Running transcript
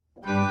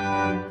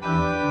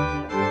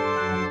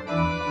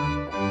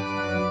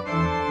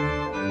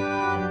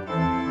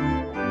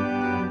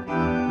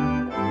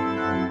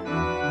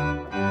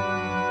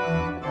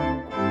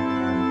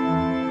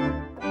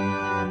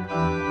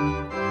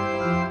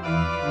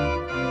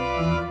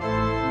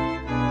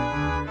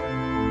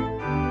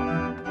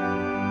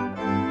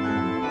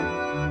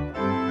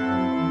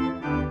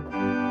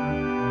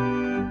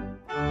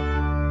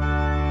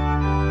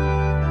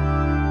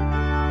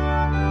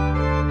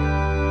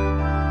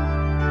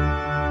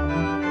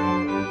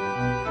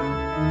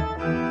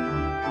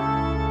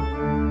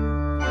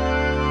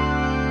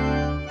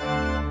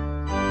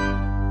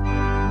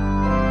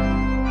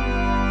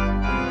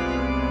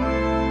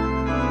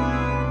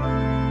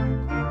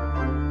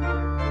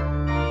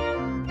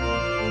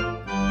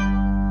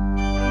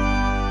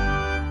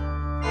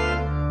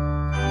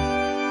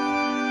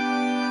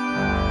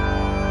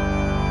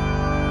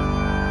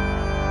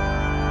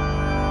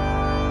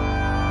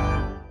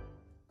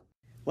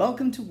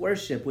Welcome to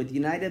worship with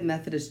United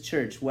Methodist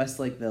Church,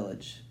 Westlake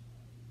Village.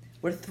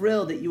 We're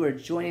thrilled that you are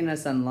joining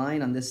us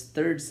online on this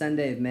third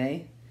Sunday of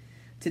May.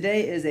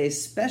 Today is a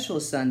special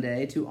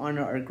Sunday to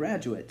honor our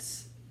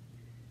graduates.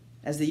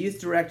 As the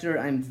youth director,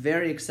 I'm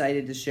very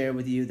excited to share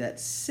with you that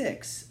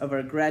 6 of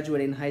our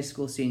graduating high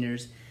school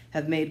seniors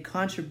have made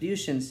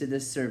contributions to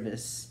this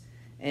service,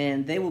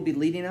 and they will be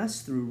leading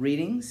us through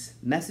readings,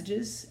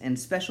 messages, and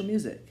special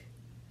music.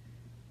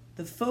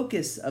 The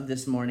focus of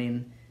this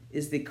morning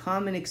is the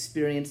common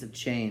experience of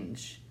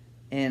change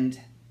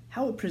and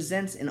how it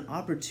presents an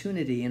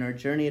opportunity in our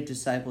journey of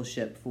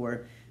discipleship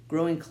for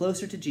growing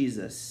closer to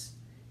Jesus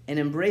and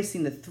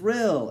embracing the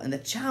thrill and the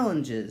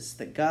challenges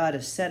that God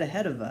has set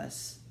ahead of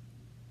us.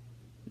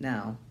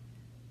 Now,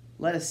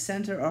 let us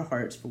center our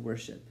hearts for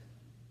worship.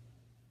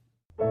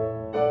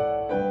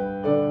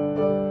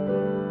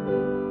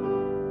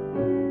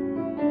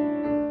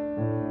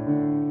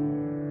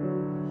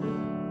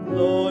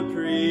 Lord,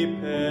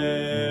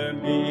 prepare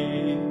me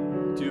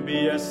to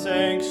be a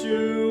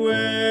sanctuary,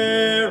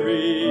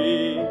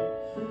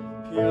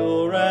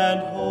 pure and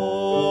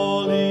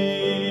holy,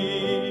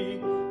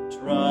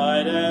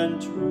 tried and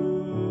true.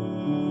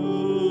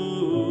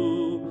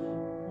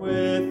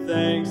 With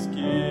thanksgiving,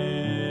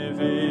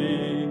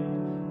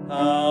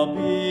 I'll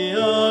be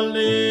a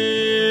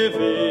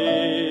living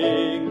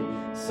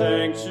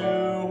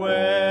sanctuary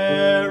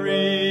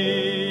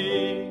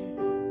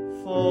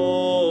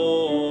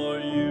for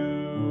you.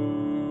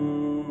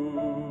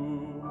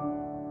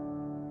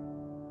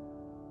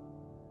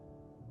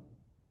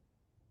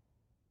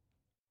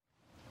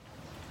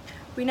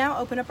 We now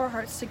open up our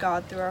hearts to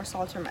God through our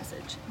Psalter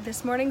message.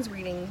 This morning's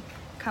reading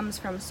comes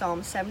from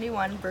Psalm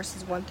 71,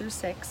 verses 1 through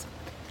 6,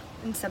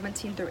 and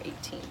 17 through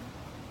 18.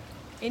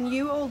 In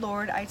you, O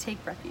Lord, I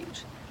take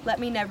refuge. Let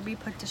me never be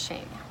put to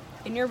shame.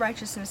 In your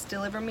righteousness,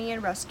 deliver me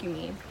and rescue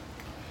me.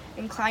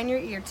 Incline your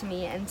ear to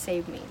me and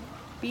save me.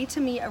 Be to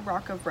me a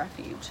rock of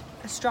refuge,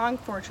 a strong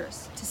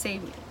fortress to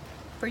save me.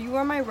 For you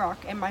are my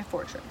rock and my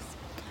fortress.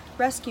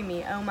 Rescue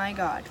me, O my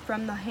God,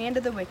 from the hand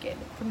of the wicked,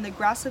 from the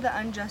grasp of the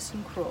unjust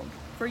and cruel.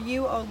 For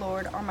you, O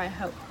Lord, are my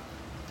hope.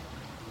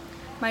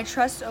 My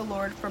trust, O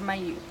Lord, from my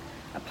youth.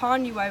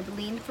 Upon you I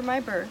leaned from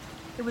my birth.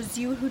 It was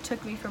you who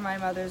took me from my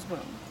mother's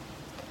womb.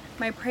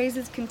 My praise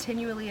is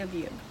continually of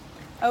you.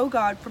 O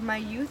God, from my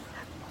youth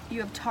you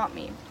have taught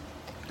me,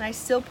 and I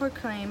still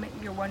proclaim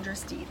your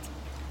wondrous deeds.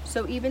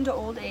 So even to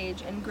old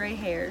age and gray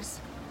hairs,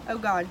 O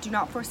God, do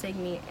not forsake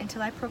me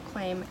until I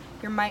proclaim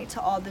your might to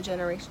all the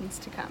generations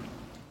to come.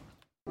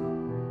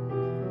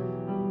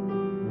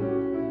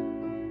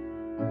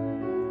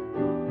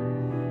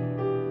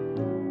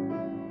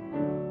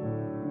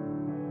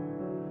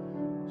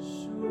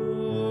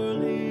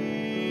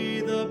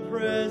 Surely the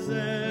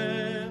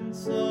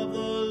presence of the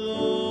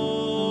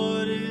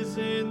Lord is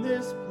in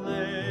this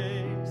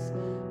place.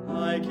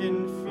 I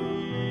can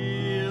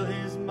feel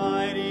his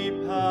mighty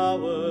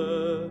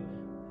power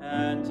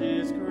and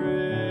his grace.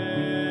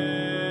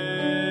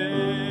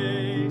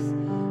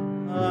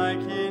 I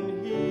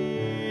can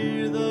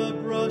hear the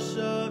brush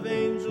of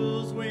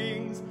angels'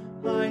 wings.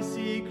 I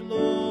see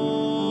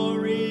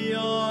glory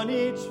on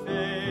each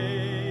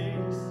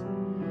face.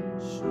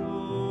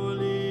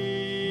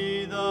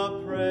 Surely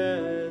the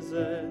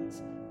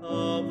presence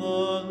of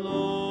the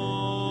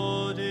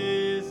Lord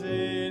is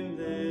in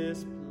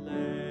this place.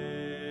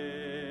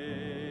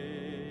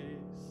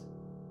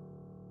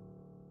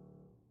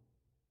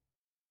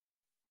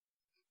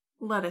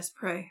 Let us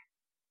pray.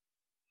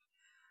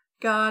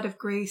 God of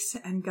grace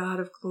and God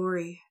of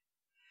glory,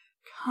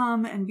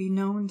 come and be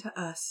known to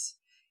us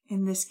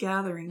in this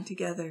gathering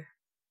together.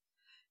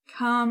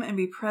 Come and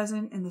be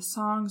present in the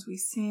songs we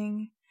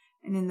sing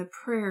and in the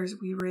prayers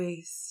we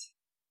raise.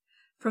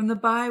 From the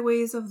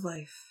byways of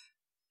life,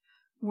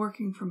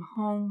 working from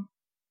home,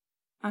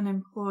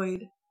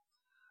 unemployed,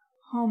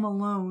 home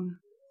alone,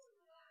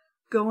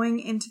 going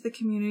into the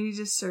community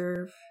to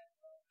serve,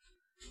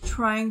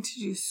 trying to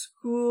do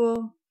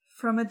school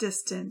from a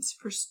distance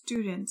for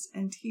students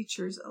and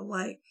teachers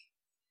alike,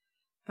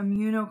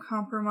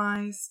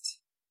 immunocompromised,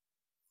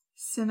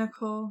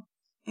 cynical,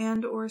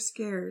 and or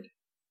scared.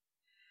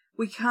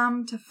 We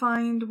come to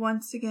find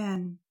once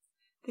again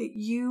that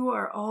you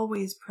are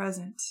always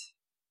present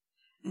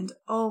and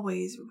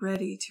always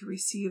ready to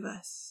receive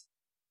us.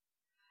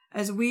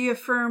 As we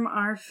affirm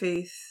our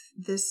faith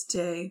this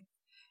day,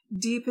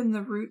 deepen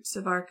the roots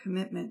of our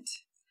commitment,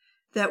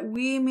 that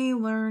we may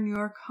learn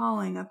your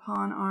calling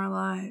upon our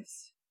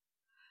lives.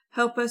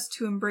 Help us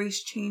to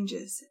embrace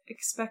changes,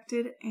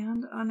 expected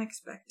and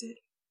unexpected,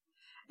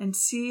 and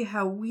see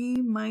how we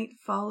might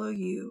follow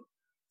you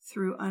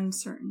through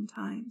uncertain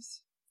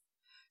times.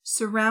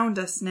 Surround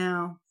us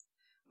now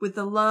with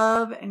the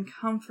love and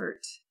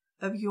comfort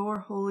of your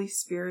Holy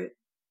Spirit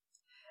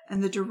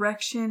and the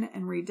direction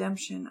and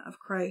redemption of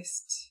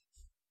Christ.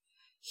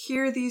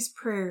 Hear these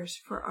prayers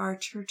for our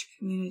church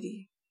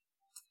community.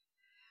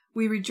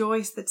 We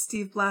rejoice that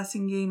Steve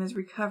Blassingame is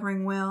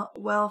recovering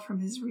well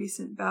from his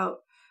recent bout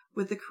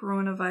with the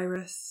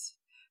coronavirus.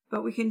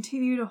 but we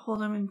continue to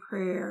hold him in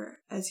prayer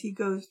as he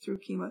goes through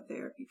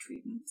chemotherapy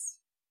treatments.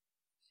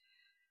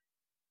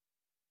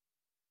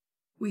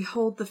 We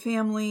hold the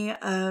family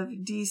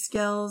of Dee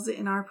Scales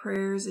in our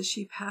prayers as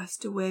she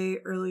passed away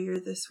earlier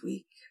this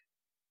week.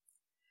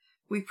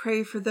 We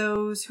pray for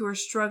those who are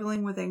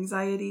struggling with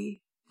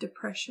anxiety,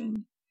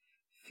 depression,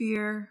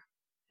 fear,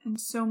 and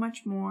so much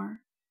more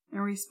in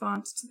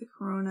response to the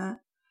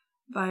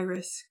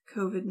coronavirus,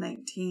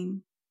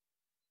 COVID-19.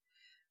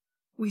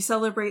 We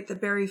celebrate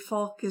that Barry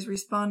Falk is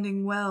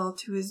responding well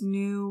to his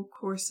new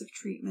course of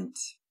treatment.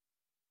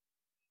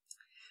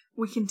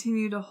 We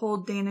continue to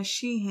hold Dana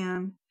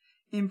Sheehan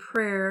in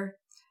prayer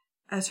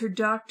as her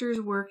doctors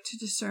work to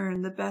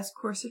discern the best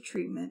course of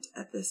treatment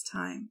at this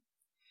time.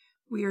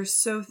 We are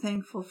so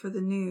thankful for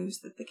the news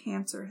that the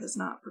cancer has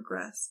not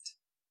progressed.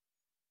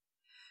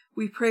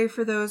 We pray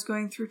for those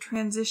going through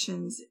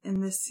transitions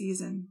in this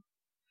season.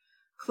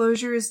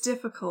 Closure is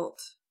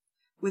difficult,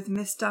 with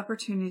missed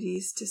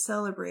opportunities to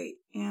celebrate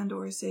and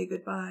or say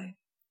goodbye.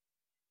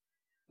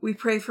 We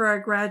pray for our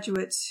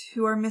graduates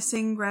who are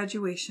missing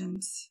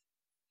graduations.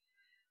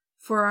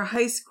 For our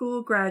high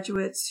school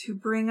graduates who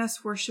bring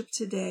us worship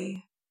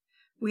today,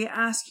 we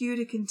ask you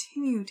to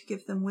continue to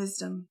give them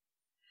wisdom,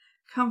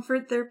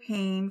 comfort their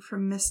pain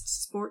from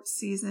missed sports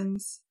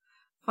seasons,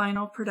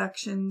 final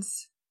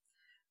productions,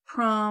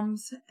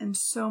 proms, and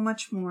so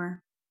much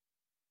more,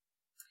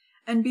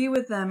 and be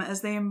with them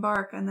as they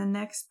embark on the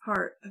next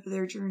part of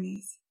their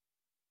journeys.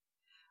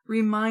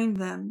 Remind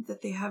them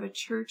that they have a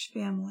church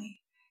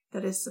family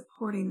that is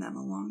supporting them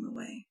along the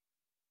way.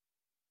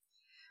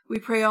 We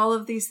pray all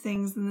of these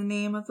things in the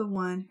name of the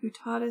one who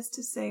taught us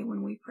to say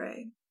when we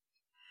pray,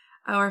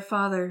 Our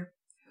Father,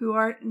 who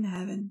art in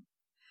heaven,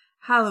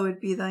 hallowed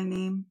be thy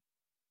name.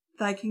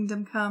 Thy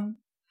kingdom come,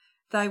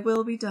 thy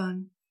will be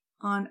done,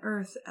 on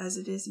earth as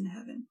it is in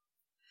heaven.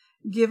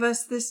 Give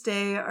us this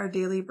day our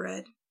daily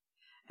bread,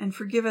 and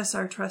forgive us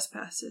our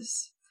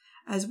trespasses,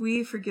 as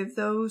we forgive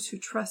those who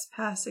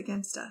trespass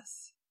against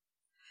us.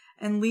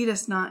 And lead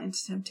us not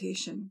into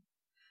temptation,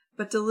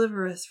 but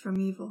deliver us from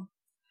evil.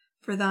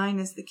 For thine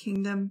is the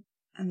kingdom,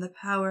 and the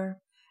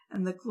power,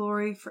 and the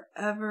glory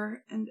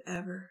forever and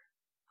ever.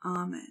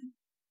 Amen.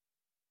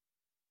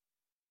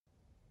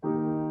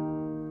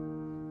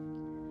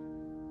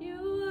 You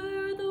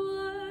were the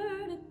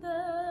Word at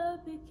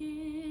the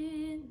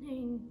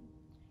beginning,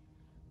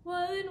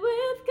 one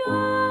with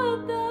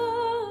God the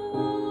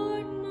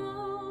Lord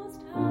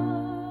Most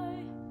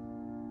High.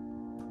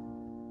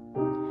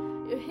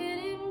 Your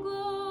hidden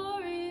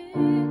glory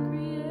in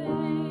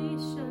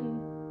creation,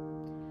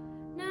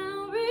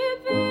 now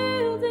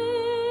revealed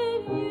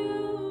in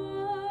you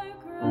are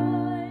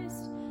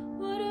Christ.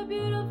 What a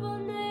beautiful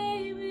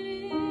name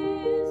it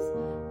is.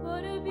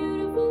 What a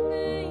beautiful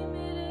name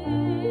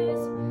it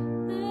is.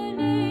 The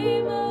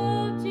name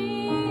of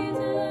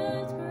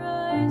Jesus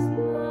Christ,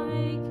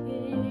 my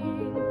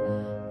King.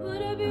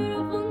 What a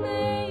beautiful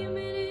name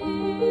it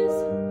is.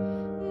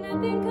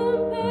 Nothing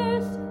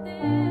compares to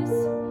this.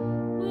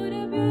 What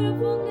a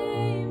beautiful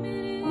name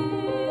it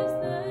is.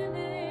 The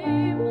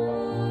name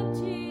of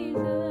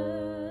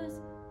Jesus.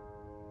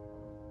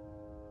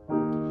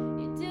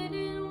 You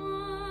didn't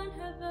want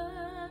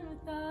heaven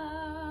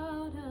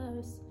without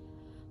us.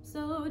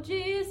 So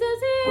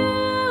Jesus,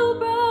 you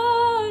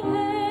brought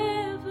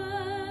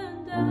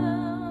heaven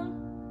down.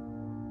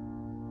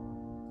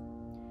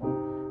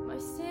 My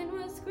sin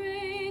was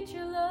great,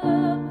 your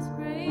love was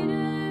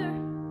greater.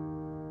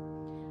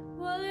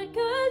 What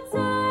could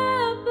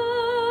separate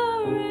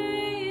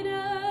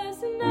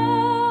us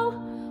now?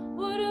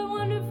 What a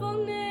wonderful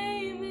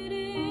name it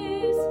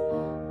is.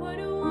 What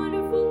a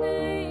wonderful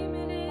name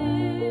it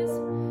is.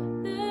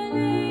 The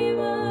name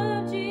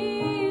of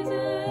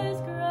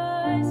Jesus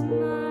Christ,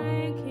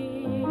 my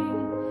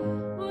King.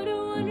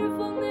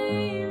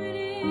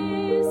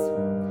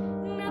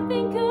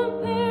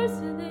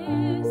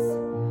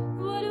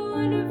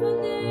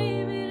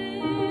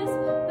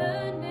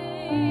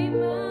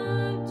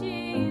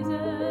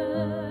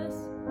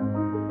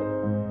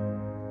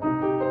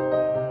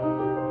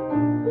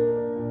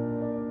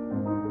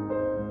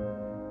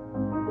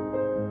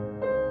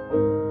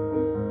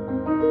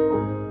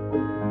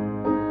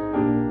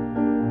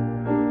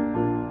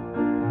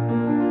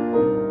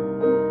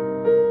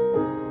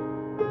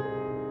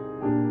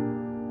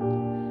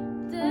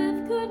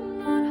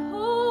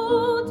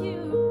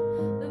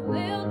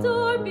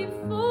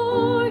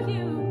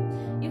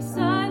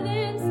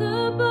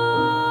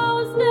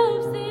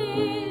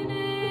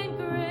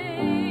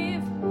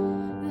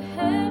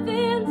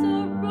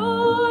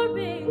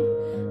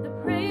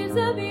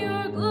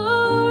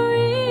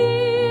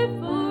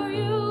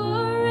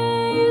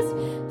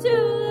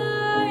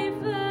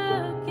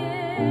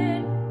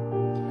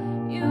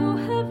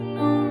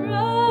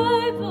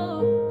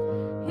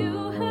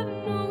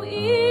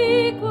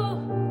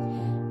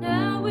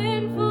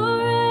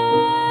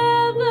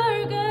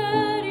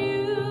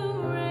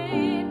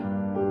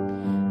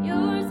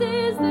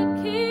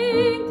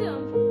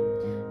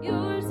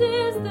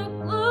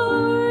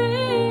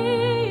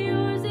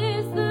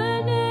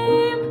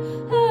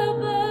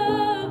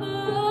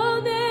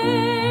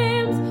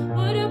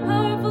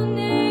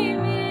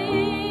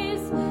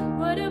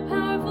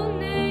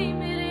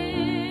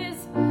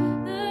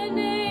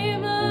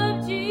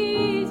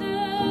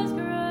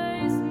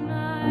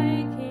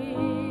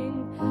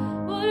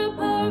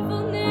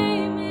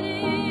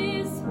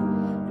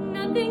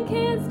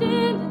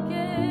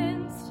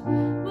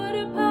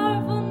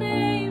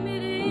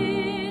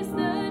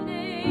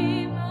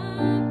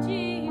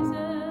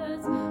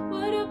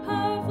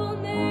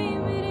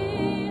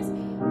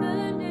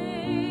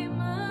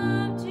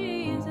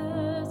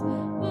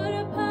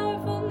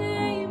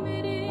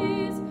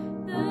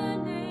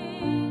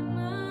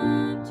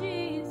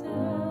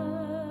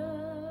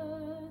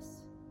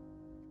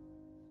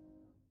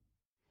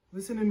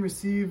 Listen and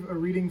receive a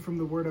reading from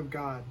the Word of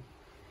God.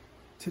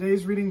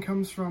 Today's reading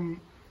comes from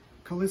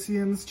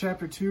Colossians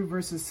chapter 2,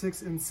 verses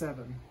 6 and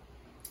 7.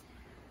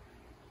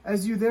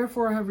 As you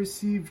therefore have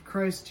received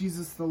Christ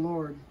Jesus the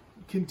Lord,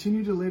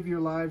 continue to live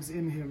your lives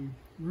in him,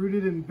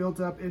 rooted and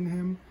built up in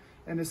him,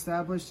 and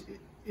established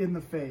in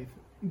the faith,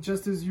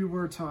 just as you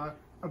were taught,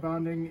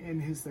 abounding in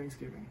his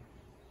thanksgiving.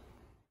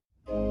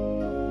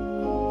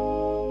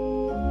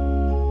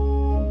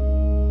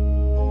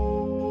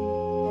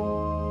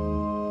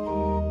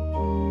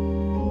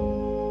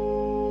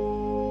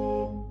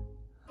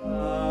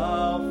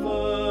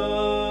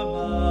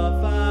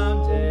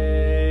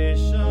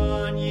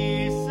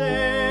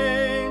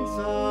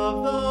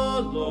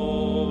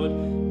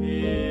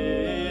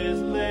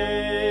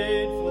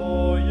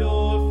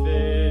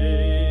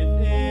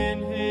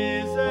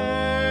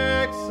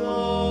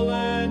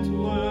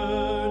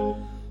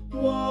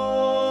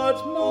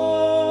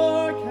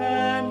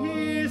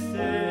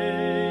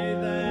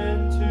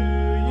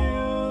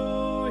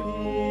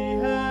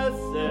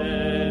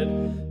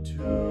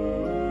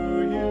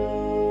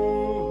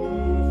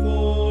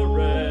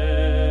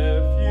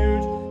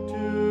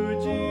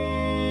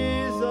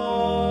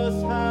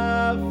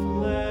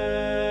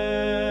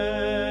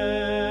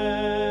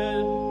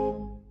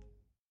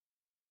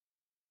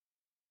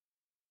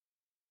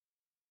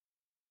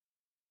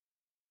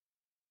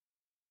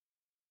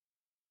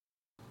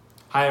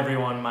 Hi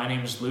everyone, my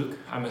name is Luke.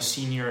 I'm a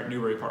senior at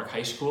Newbury Park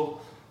High School,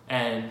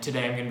 and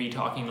today I'm going to be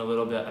talking a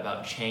little bit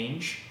about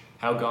change,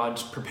 how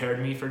God's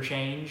prepared me for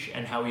change,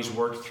 and how he's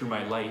worked through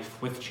my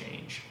life with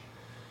change.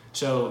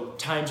 So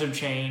times of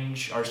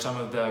change are some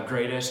of the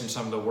greatest and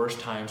some of the worst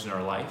times in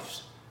our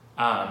lives.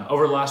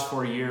 Over the last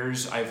 4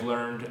 years, I've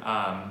learned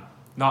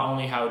not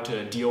only how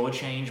to deal with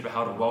change, but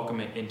how to welcome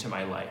it into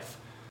my life.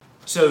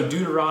 So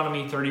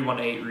Deuteronomy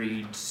 31:8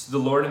 reads, "The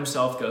Lord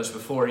himself goes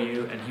before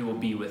you, and he will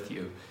be with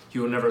you. He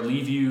will never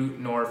leave you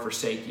nor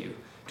forsake you.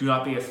 Do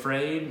not be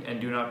afraid and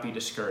do not be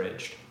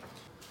discouraged."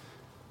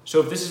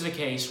 So if this is the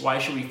case, why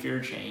should we fear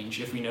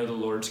change if we know the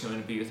Lord's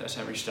going to be with us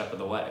every step of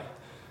the way?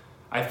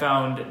 I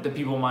found that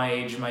people my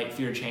age might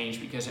fear change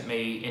because it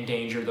may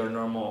endanger their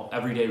normal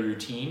everyday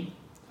routine.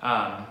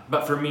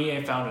 But for me,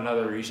 I found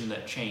another reason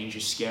that change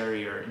is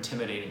scary or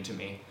intimidating to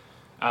me.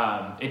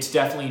 It's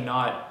definitely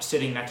not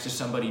sitting next to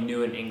somebody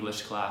new in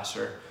English class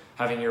or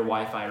having your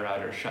Wi-Fi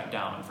router shut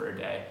down for a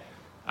day.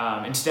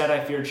 Instead,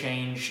 I fear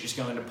change is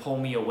going to pull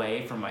me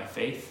away from my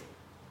faith.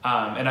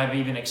 And I've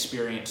even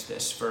experienced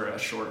this for a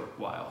short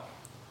while.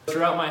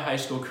 Throughout my high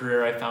school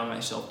career, I found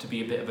myself to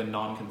be a bit of a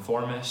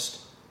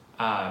nonconformist.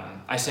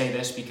 I say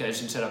this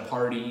because instead of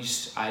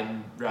parties,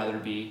 I'd rather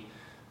be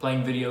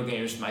playing video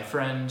games with my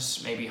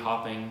friends, maybe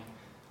hopping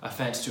a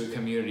fence to a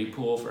community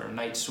pool for a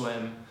night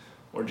swim,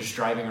 or just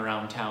driving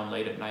around town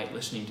late at night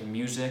listening to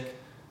music.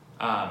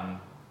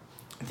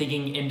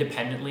 Thinking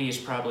independently is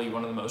probably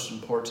one of the most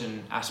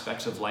important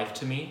aspects of life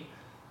to me.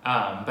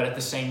 But at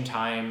the same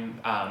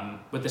time,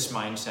 with this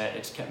mindset,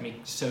 it's kept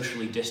me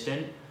socially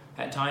distant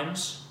at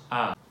times.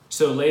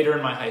 So later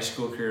in my high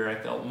school career, I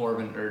felt more of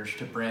an urge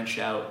to branch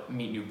out,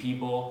 meet new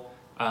people,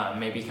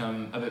 maybe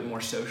become a bit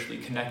more socially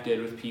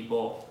connected with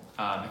people,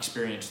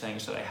 experience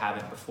things that I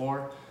haven't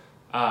before,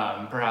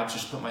 perhaps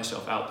just put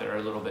myself out there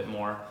a little bit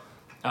more.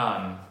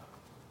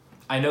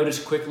 I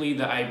noticed quickly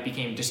that I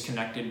became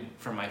disconnected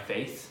from my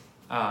faith,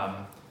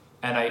 and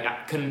I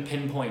couldn't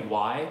pinpoint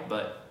why,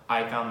 but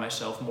I found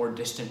myself more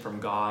distant from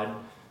God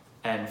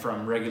and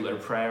from regular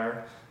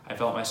prayer. I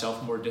felt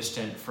myself more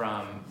distant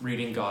from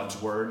reading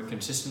God's word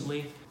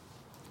consistently.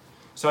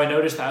 So I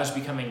noticed that I was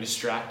becoming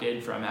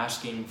distracted from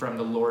asking from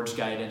the Lord's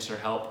guidance or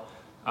help,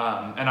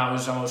 and I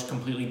was almost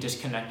completely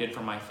disconnected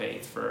from my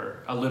faith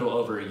for a little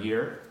over a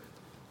year.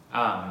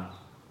 And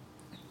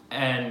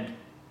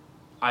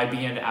I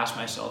began to ask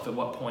myself, at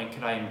what point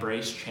could I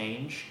embrace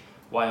change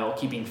while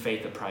keeping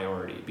faith a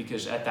priority?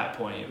 Because at that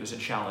point, it was a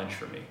challenge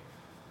for me.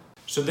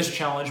 So this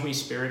challenged me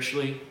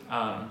spiritually,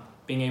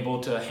 being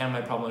able to hand my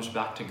problems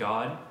back to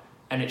God,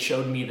 and it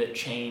showed me that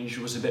change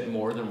was a bit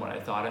more than what I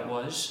thought it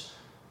was.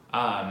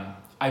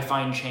 I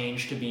find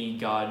change to be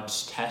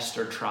God's test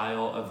or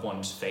trial of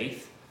one's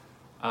faith,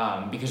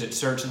 because it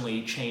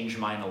certainly changed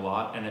mine a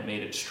lot, and it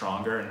made it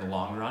stronger in the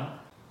long run.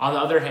 On the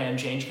other hand,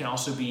 change can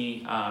also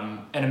be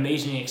an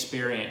amazing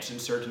experience in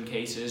certain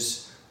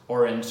cases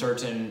or in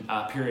certain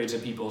periods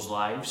of people's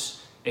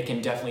lives. It can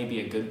definitely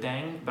be a good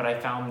thing, but I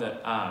found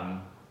that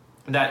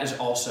that is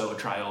also a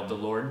trial of the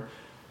Lord.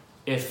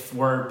 If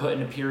we're put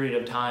in a period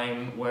of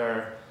time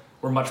where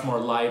we're much more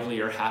lively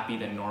or happy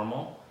than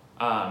normal,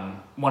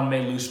 one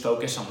may lose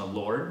focus on the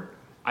Lord.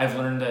 I've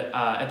learned that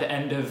at the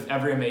end of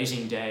every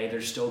amazing day,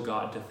 there's still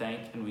God to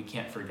thank, and we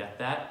can't forget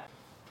that.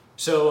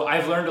 So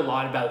I've learned a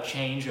lot about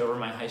change over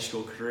my high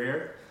school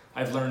career.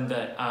 I've learned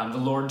that the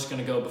Lord's going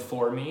to go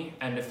before me,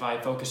 and if I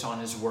focus on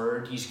his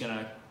word, he's going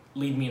to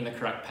lead me in the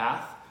correct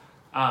path.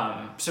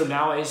 So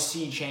now I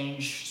see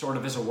change sort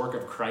of as a work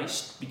of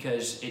Christ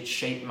because it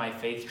shaped my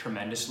faith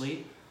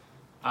tremendously.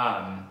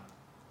 And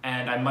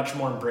I'm much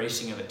more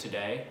embracing of it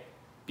today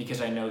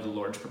because I know the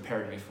Lord's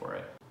prepared me for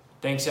it.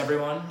 Thanks,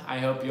 everyone. I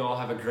hope you all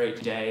have a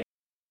great day.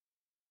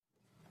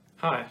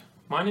 Hi,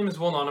 my name is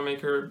Will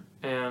Nonamaker,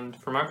 and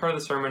for my part of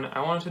the sermon,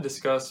 I wanted to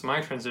discuss my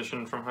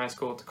transition from high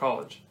school to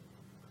college.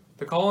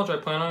 The college I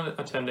plan on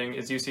attending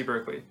is UC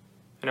Berkeley,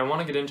 and I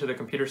want to get into the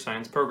computer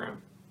science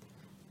program.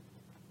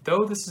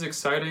 Though this is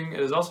exciting, it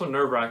is also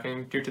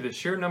nerve-wracking due to the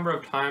sheer number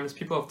of times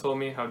people have told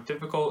me how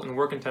difficult and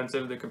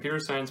work-intensive the computer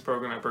science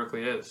program at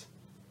Berkeley is.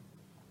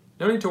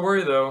 No need to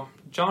worry though,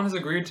 John has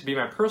agreed to be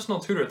my personal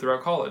tutor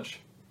throughout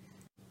college.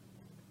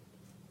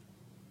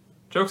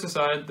 Jokes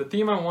aside, the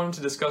theme I wanted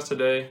to discuss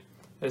today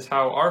is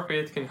how our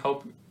faith can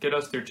help get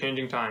us through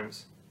changing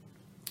times.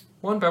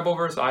 One Bible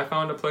verse I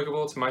found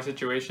applicable to my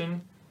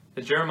situation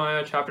is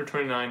Jeremiah chapter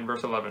 29,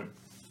 verse 11.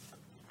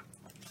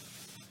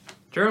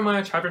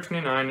 Jeremiah chapter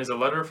 29 is a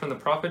letter from the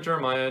prophet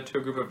Jeremiah to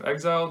a group of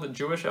exiled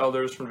Jewish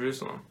elders from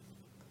Jerusalem.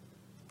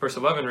 Verse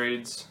 11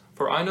 reads,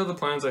 "For I know the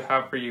plans I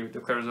have for you,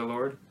 declares the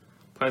Lord,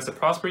 plans to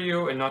prosper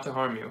you and not to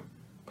harm you,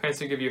 plans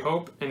to give you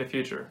hope and a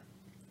future."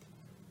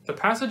 The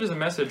passage is a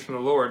message from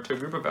the Lord to a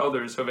group of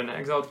elders who have been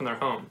exiled from their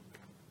home,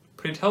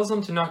 but he tells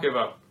them to not give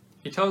up.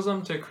 He tells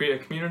them to create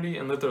a community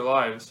and live their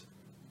lives,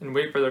 and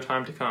wait for their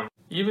time to come.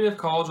 Even if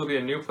college will be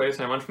a new place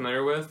I'm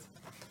unfamiliar with,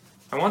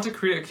 I want to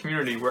create a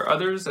community where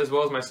others as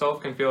well as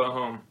myself can feel at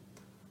home.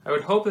 I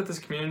would hope that this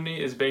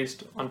community is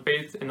based on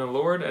faith in the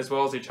Lord as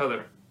well as each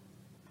other.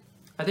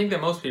 I think that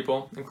most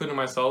people, including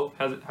myself,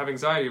 have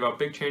anxiety about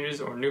big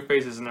changes or new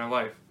phases in their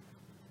life.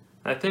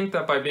 And I think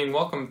that by being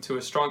welcomed to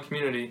a strong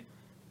community,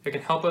 it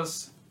can help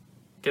us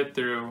get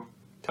through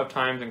tough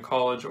times in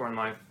college or in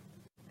life.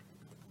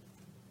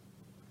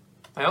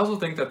 I also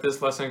think that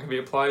this lesson can be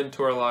applied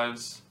to our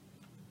lives,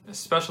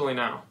 especially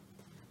now.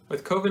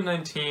 With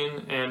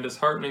COVID-19 and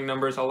disheartening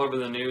numbers all over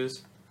the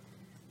news,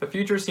 the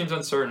future seems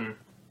uncertain,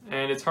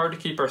 and it's hard to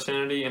keep our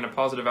sanity and a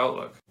positive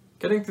outlook.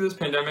 Getting through this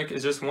pandemic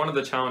is just one of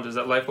the challenges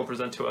that life will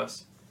present to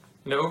us,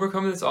 and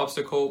overcoming this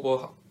obstacle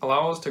will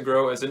allow us to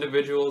grow as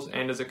individuals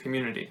and as a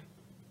community.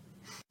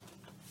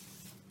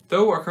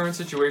 Though our current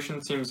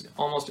situation seems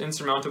almost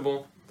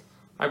insurmountable,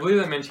 I believe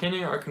that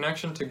maintaining our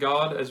connection to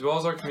God as well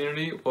as our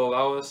community will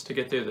allow us to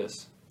get through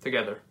this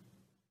together.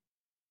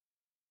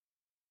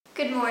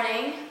 Good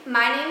morning.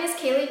 My name is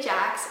Kaylee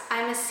Jacks.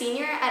 I'm a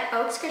senior at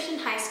Oaks Christian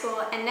High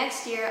School, and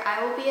next year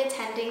I will be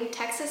attending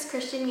Texas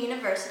Christian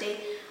University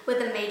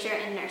with a major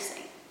in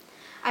nursing.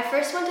 I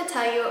first want to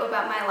tell you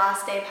about my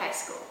last day of high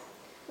school.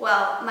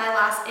 Well, my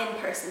last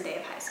in-person day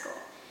of high school.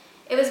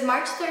 It was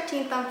March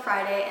 13th on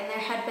Friday, and there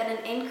had been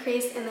an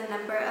increase in the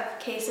number of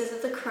cases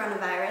of the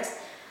coronavirus,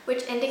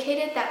 which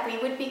indicated that we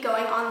would be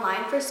going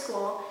online for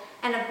school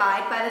and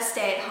abide by the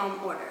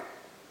stay-at-home order.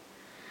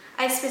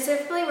 I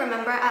specifically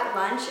remember at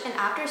lunch and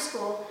after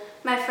school,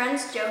 my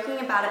friends joking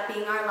about it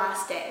being our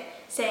last day,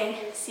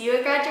 saying, "See you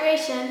at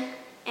graduation,"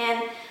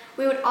 and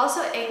we would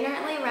also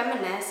ignorantly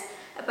reminisce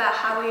about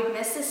how we'd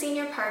miss the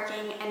senior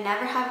parking and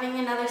never having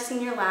another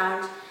senior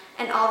lounge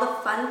and all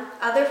the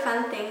other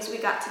fun things we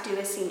got to do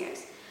as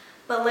seniors.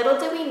 But little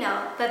did we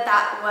know that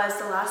that was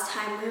the last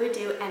time we would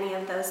do any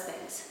of those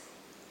things.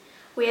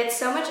 We had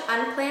so much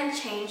unplanned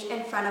change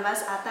in front of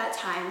us at that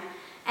time,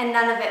 and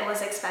none of it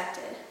was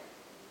expected.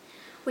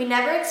 We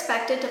never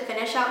expected to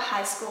finish out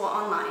high school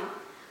online.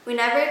 We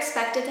never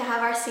expected to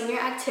have our senior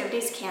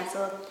activities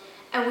canceled,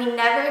 and we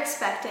never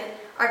expected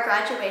our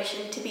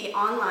graduation to be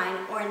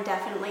online or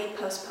indefinitely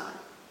postponed.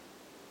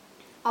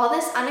 All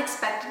this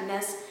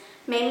unexpectedness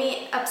made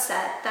me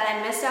upset that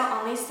I missed out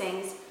on these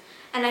things,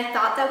 and I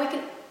thought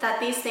that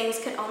these things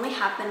could only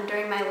happen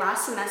during my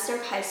last semester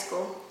of high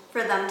school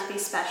for them to be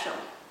special.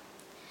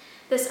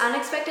 This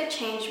unexpected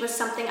change was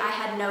something I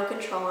had no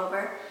control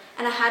over,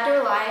 and I had to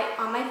rely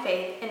on my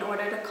faith in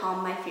order to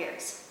calm my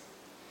fears.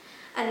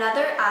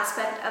 Another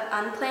aspect of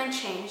unplanned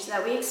change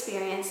that we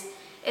experience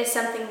is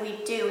something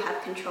we do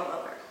have control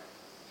over.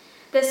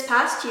 This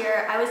past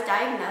year, I was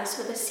diagnosed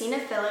with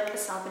eosinophilic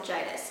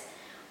esophagitis,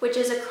 which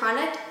is a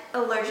chronic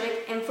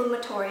allergic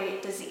inflammatory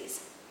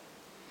disease.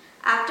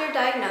 After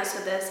diagnosed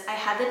with this, I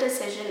had the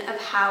decision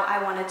of how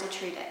I wanted to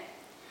treat it.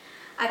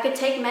 I could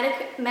take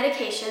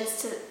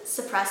medications to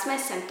suppress my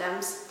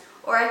symptoms,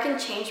 or I can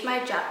change my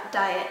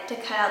diet to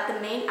cut out the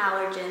main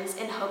allergens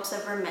in hopes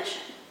of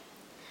remission.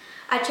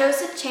 I chose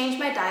to change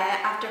my diet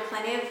after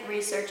plenty of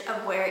research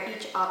of where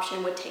each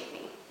option would take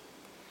me.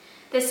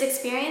 This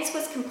experience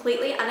was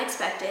completely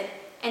unexpected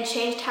and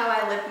changed how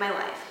I lived my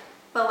life,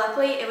 but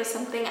luckily it was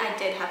something I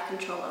did have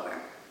control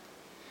over.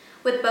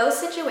 With both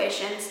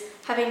situations,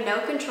 having no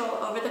control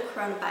over the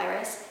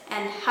coronavirus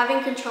and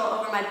having control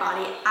over my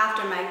body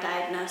after my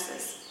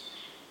diagnosis,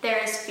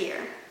 there is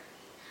fear.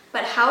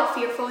 But how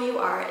fearful you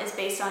are is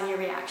based on your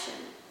reaction.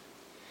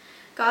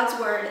 God's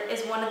word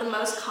is one of the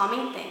most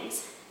calming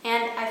things,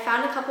 and I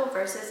found a couple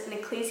verses in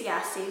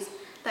Ecclesiastes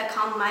that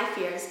calm my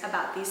fears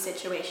about these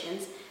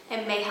situations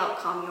and may help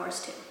calm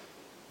yours too.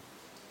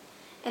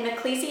 In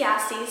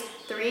Ecclesiastes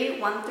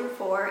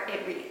 3:1-4,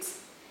 it reads,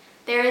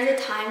 "There is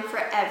a time for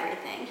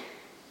everything,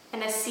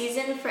 and a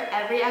season for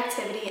every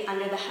activity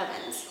under the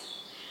heavens,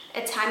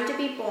 a time to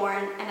be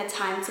born and a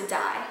time to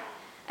die,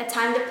 a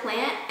time to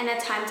plant and a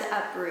time to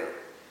uproot,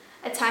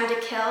 a time to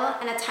kill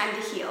and a time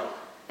to heal,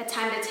 a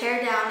time to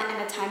tear down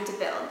and a time to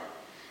build,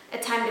 a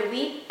time to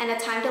weep and a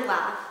time to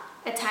laugh,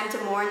 a time to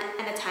mourn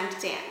and a time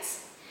to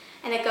dance.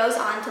 And it goes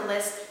on to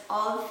list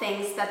all the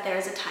things that there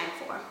is a time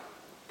for.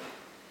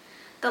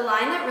 The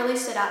line that really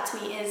stood out to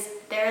me is,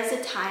 there is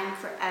a time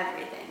for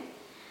everything.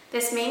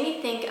 This made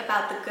me think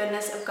about the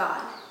goodness of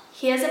God.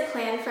 He has a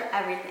plan for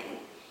everything,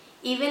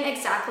 even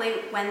exactly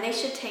when they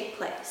should take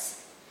place.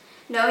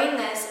 Knowing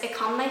this, it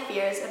calmed my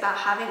fears about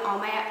having all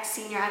my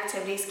senior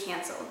activities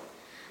canceled,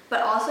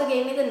 but also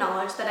gave me the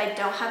knowledge that I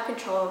don't have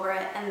control over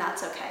it, and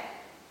that's okay.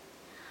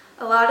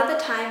 A lot of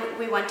the time,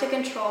 we want to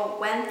control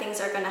when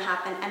things are going to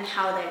happen and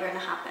how they're going to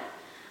happen,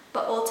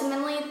 but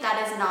ultimately,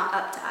 that is not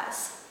up to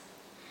us.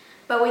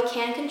 But we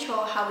can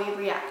control how we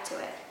react to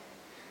it.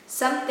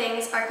 Some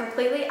things are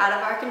completely out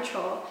of our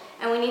control,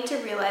 and we need to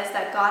realize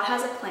that God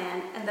has a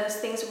plan, and those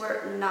things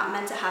were not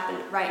meant to happen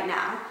right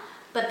now,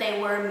 but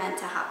they were meant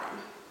to happen.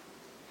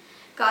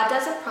 God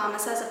doesn't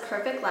promise us a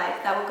perfect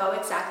life that will go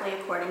exactly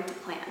according to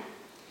plan.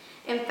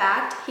 In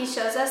fact, He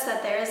shows us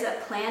that there is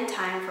a planned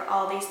time for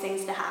all these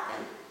things to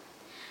happen.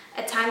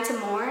 A time to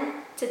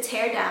mourn, to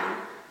tear down,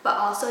 but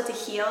also to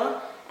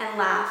heal and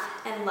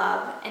laugh and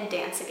love and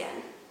dance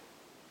again.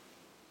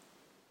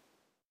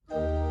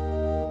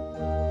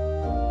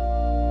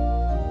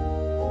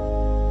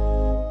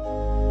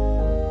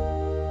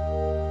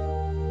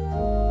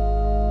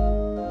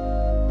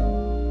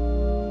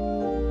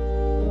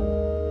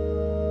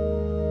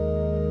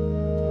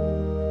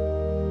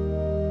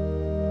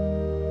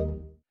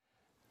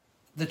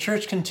 The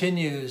church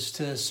continues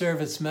to serve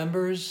its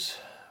members,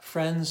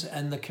 friends,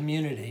 and the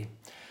community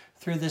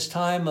through this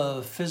time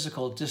of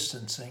physical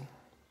distancing.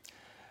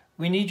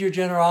 We need your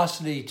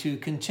generosity to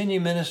continue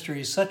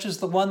ministries such as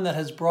the one that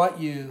has brought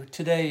you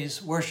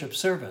today's worship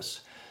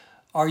service,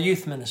 our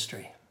youth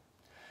ministry.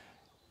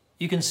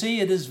 You can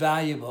see it is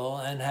valuable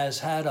and has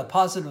had a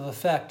positive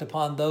effect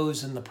upon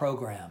those in the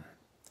program.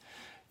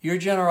 Your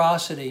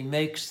generosity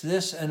makes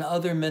this and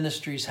other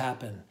ministries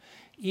happen,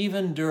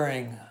 even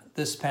during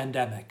this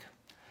pandemic.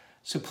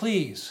 So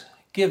please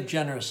give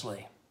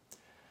generously.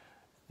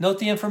 Note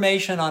the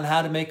information on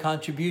how to make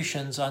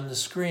contributions on the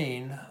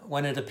screen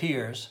when it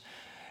appears.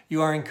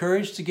 You are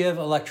encouraged to give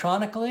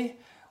electronically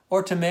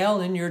or to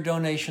mail in your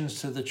donations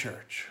to the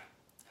church.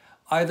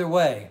 Either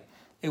way,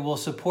 it will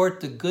support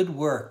the good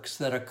works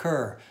that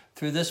occur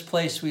through this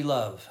place we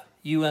love,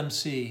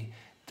 UMC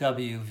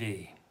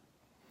WV.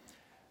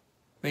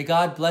 May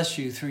God bless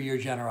you through your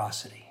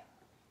generosity.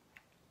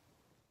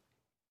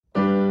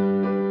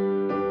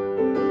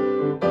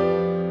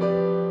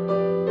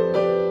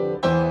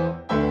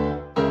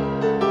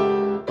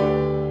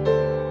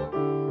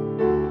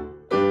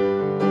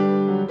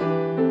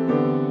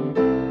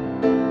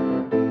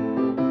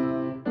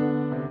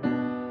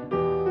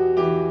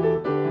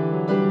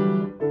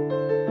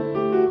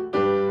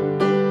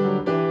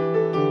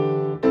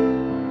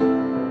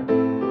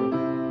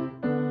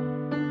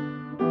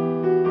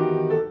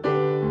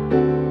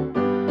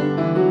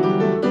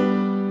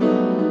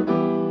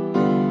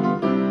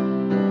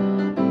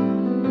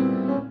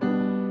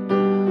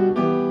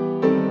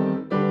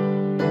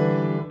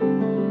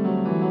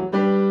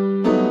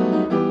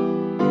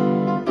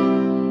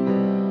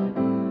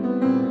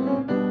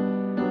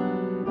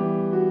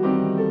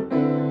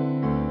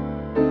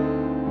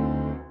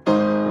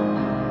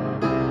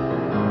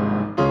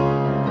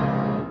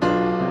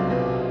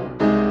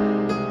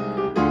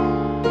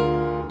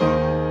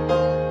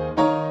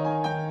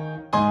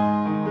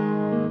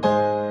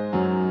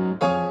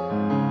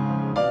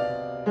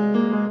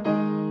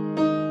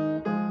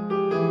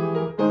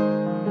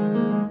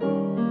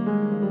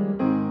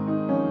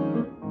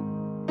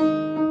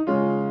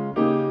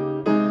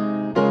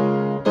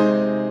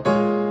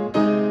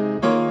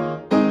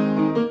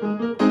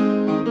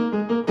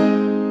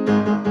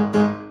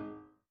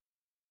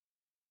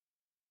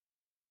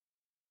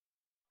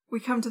 We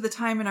come to the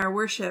time in our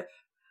worship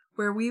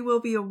where we will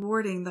be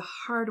awarding the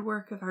hard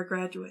work of our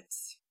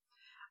graduates.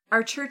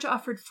 Our church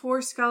offered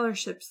 4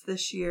 scholarships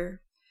this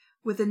year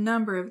with a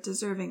number of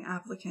deserving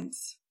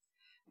applicants.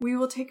 We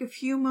will take a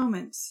few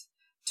moments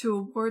to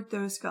award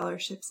those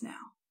scholarships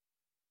now.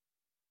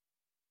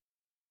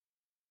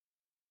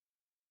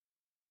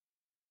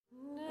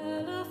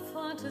 Nella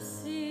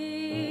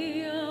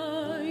fantasia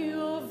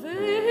io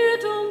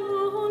vedo un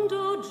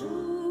mondo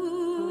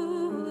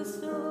giusto,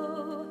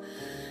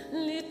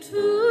 lì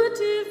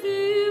tutti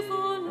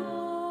vivono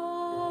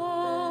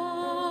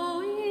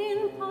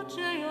in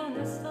pace e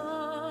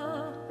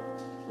onestà.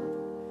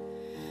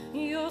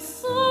 Io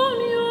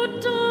sogno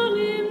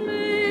d'anime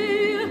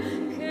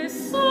che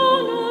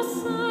sono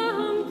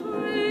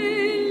sempre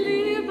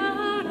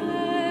libere,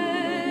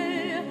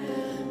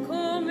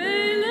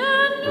 come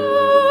le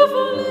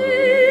nuvole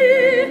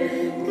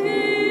che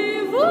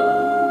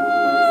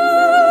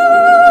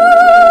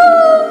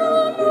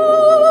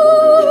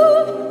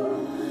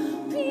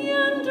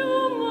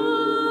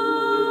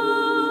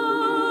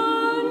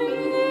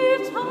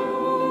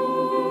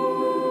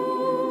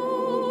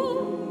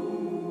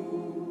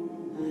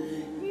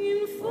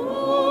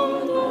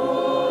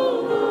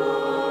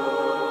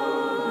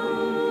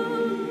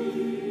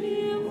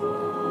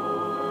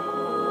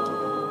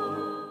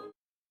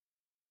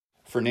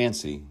for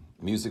Nancy,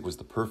 music was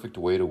the perfect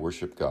way to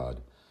worship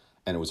God,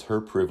 and it was her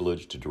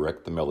privilege to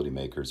direct the Melody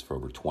Makers for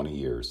over 20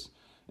 years,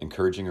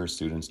 encouraging her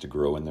students to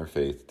grow in their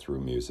faith through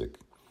music.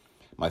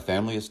 My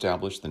family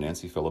established the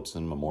Nancy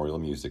Phillipson Memorial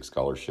Music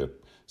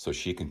Scholarship so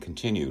she can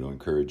continue to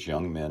encourage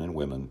young men and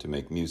women to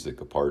make music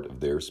a part of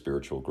their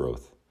spiritual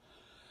growth.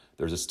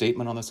 There's a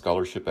statement on the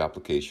scholarship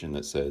application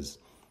that says,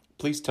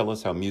 "Please tell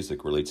us how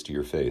music relates to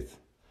your faith."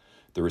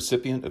 The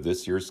recipient of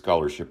this year's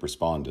scholarship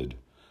responded,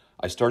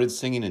 "I started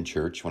singing in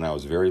church when I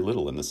was very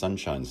little in the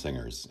Sunshine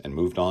Singers and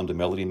moved on to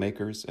Melody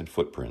Makers and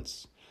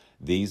Footprints.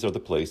 These are the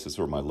places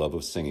where my love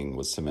of singing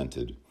was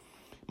cemented.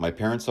 My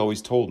parents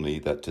always told me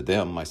that to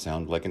them I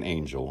sound like an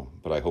angel,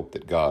 but I hope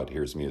that God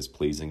hears me as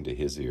pleasing to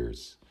his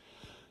ears."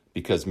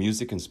 Because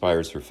music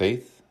inspires her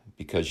faith,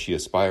 because she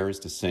aspires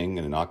to sing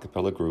in an a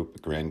cappella group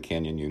at Grand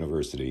Canyon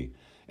University,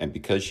 and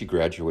because she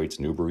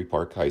graduates Newbury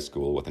Park High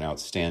School with an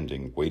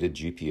outstanding weighted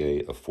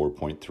GPA of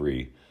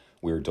 4.3,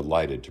 we are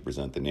delighted to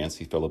present the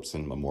Nancy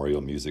Phillipson Memorial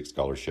Music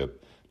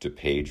Scholarship to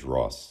Paige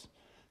Ross.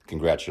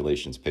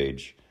 Congratulations,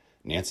 Paige.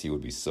 Nancy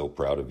would be so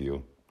proud of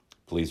you.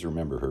 Please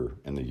remember her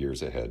in the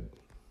years ahead.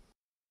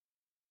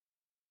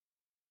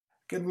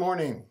 Good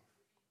morning.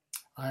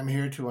 I'm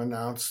here to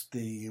announce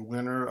the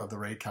winner of the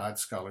Ray Todd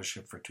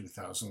Scholarship for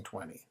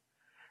 2020.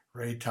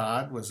 Ray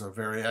Todd was a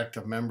very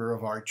active member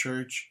of our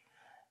church,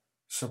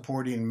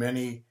 supporting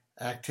many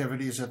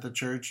activities at the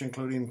church,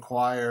 including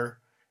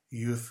choir,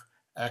 youth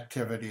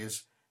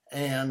activities,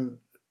 and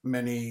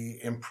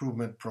many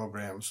improvement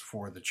programs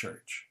for the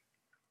church.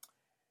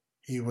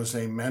 He was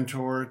a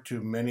mentor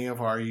to many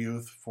of our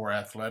youth for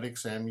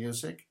athletics and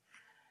music,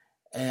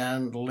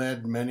 and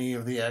led many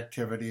of the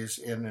activities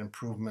and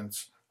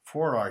improvements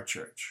for our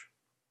church.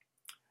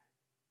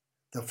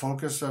 The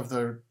focus of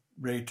the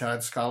Ray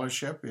Todd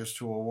Scholarship is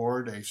to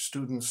award a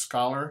student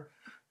scholar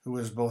who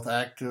is both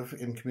active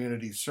in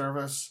community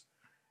service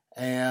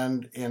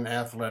and in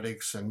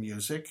athletics and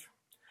music.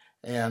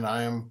 And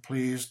I am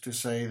pleased to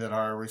say that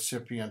our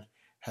recipient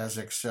has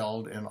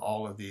excelled in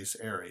all of these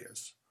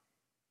areas.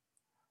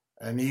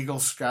 An Eagle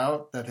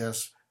Scout that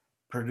has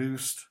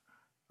produced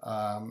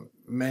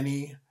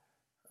many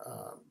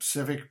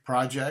civic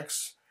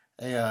projects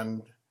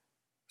and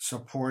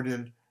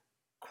supported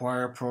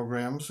choir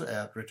programs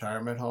at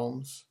retirement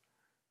homes,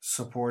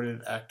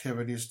 supported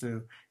activities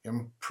to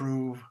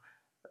improve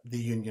the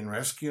Union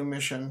Rescue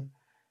Mission,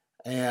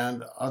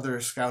 and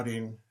other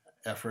scouting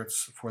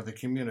efforts for the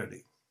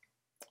community.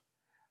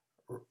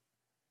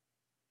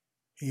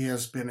 He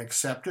has been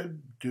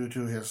accepted due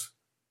to his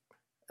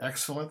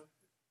excellent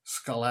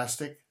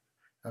scholastic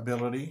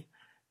ability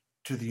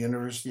to the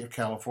University of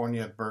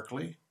California at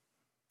Berkeley,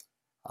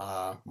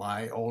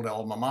 my old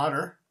alma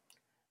mater,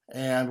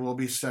 and will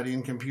be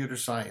studying computer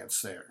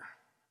science there.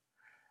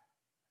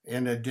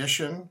 In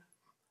addition,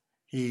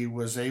 he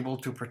was able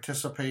to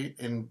participate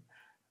in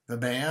the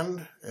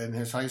band in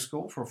his high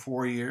school for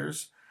 4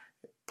 years,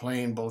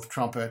 playing both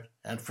trumpet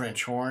and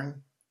French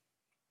horn,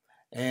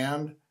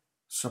 and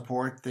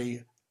support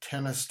the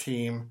tennis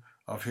team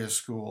of his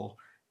school,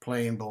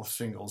 playing both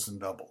singles and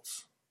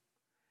doubles.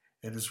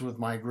 It is with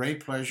my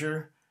great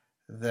pleasure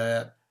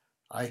that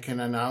I can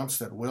announce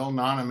that Will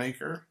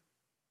Nonamaker,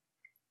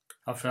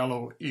 a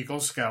fellow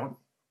Eagle Scout,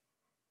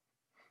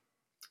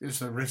 is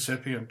the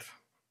recipient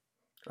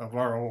of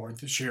our award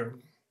this year.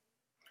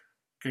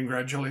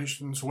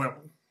 Congratulations,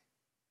 Will.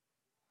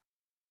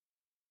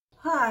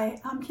 Hi,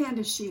 I'm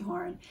Candace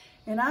Shehorn,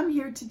 and I'm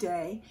here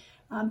today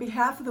on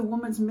behalf of the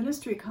Women's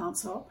Ministry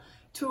Council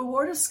to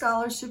award a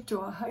scholarship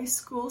to a high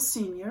school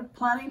senior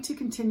planning to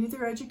continue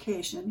their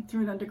education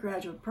through an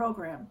undergraduate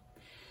program.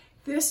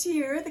 This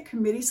year, the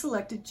committee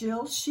selected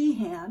Jill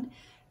Sheehan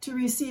to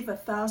receive a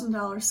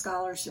 $1,000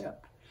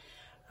 scholarship.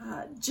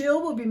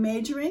 Jill will be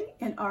majoring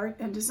in art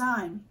and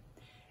design.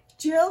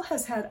 Jill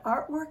has had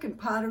artwork and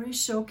pottery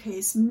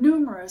showcased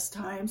numerous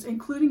times,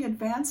 including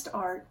advanced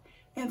art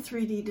and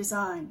 3D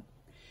design.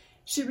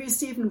 She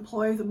received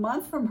Employee of the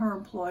Month from her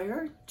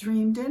employer,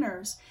 Dream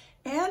Dinners,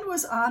 and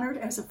was honored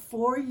as a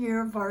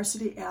 4-year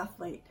varsity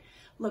athlete,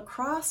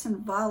 lacrosse and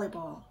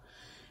volleyball.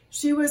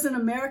 She was in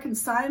American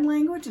Sign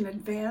Language and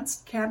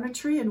Advanced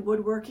Cabinetry and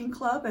Woodworking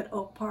Club at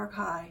Oak Park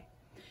High.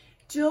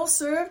 Jill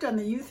served on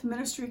the Youth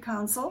Ministry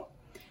Council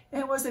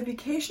and was a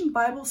vacation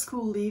Bible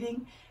school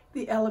leading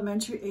the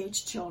elementary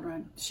age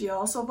children. She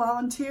also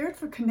volunteered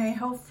for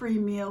Conejo Free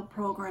Meal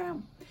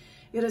Program.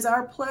 It is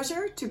our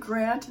pleasure to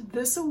grant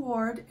this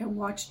award and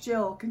watch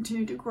Jill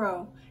continue to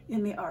grow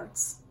in the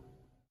arts.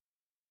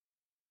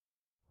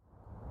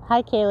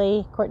 Hi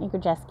Kaylee, Courtney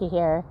Grzeski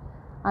here.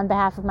 On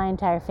behalf of my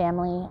entire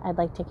family, I'd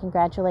like to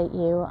congratulate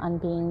you on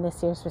being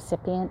this year's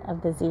recipient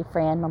of the Z.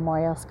 Fran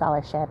Memorial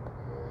Scholarship.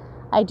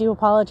 I do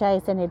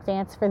apologize in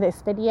advance for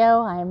this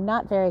video. I am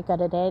not very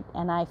good at it,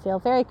 and I feel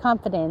very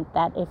confident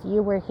that if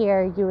you were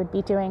here, you would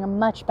be doing a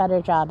much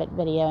better job at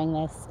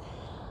videoing this.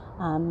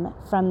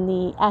 From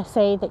the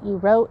essay that you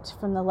wrote,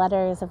 from the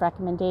letters of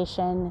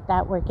recommendation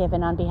that were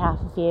given on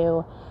behalf of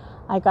you,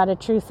 I got a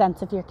true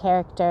sense of your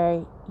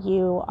character.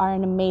 You are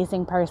an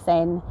amazing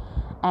person,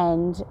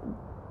 and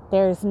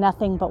There's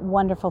nothing but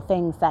wonderful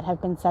things that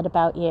have been said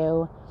about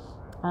you.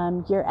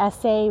 Your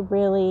essay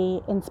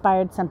really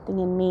inspired something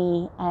in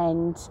me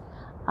and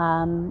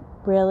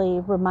really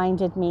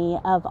reminded me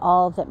of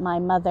all that my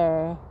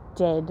mother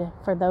did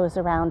for those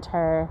around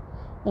her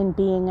in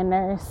being a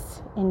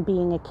nurse, in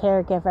being a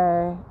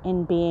caregiver,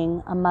 in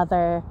being a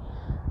mother.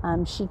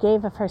 She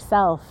gave of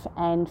herself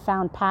and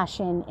found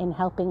passion in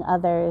helping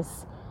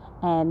others,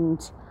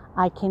 and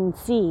I can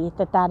see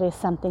that that is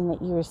something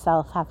that you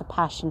yourself have a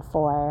passion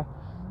for.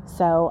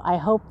 So I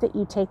hope that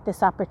you take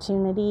this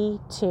opportunity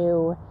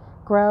to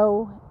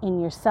grow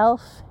in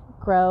yourself,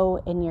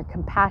 grow in your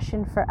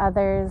compassion for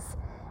others,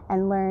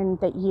 and learn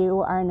that you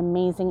are an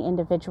amazing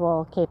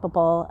individual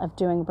capable of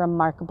doing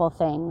remarkable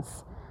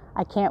things.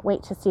 I can't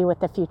wait to see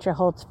what the future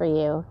holds for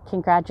you.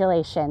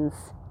 Congratulations.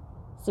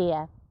 See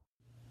ya.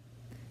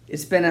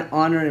 It's been an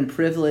honor and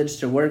privilege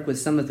to work with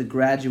some of the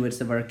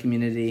graduates of our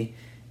community,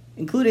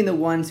 including the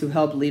ones who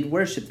helped lead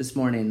worship this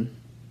morning.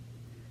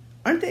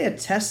 Aren't they a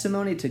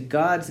testimony to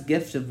God's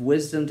gift of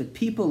wisdom to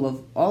people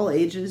of all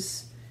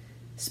ages,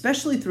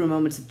 especially through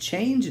moments of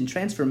change and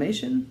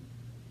transformation?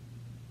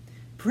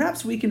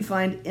 Perhaps we can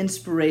find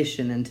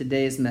inspiration in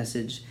today's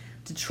message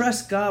to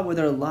trust God with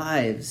our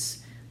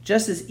lives,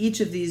 just as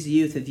each of these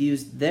youth have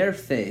used their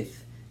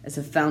faith as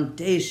a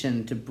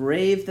foundation to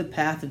brave the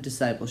path of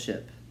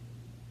discipleship.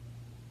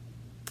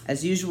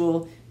 As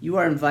usual, you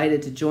are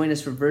invited to join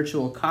us for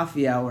virtual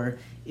coffee hour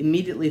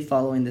immediately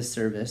following this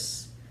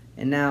service.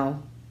 And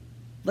now,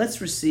 let's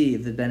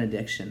receive the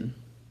benediction.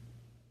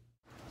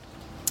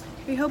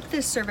 We hope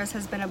this service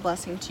has been a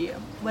blessing to you.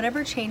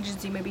 Whatever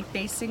changes you may be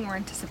facing or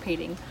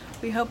anticipating,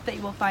 we hope that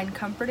you will find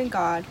comfort in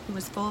God, who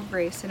is full of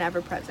grace and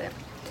ever present.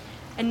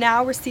 And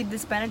now receive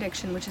this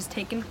benediction, which is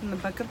taken from the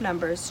book of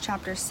Numbers,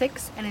 chapter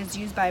 6, and is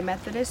used by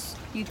Methodist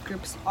youth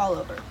groups all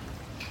over.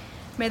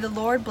 May the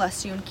Lord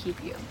bless you and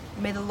keep you.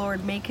 May the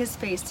Lord make his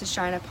face to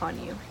shine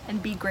upon you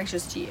and be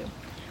gracious to you.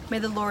 May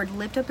the Lord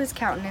lift up his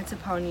countenance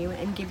upon you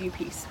and give you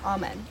peace.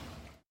 Amen.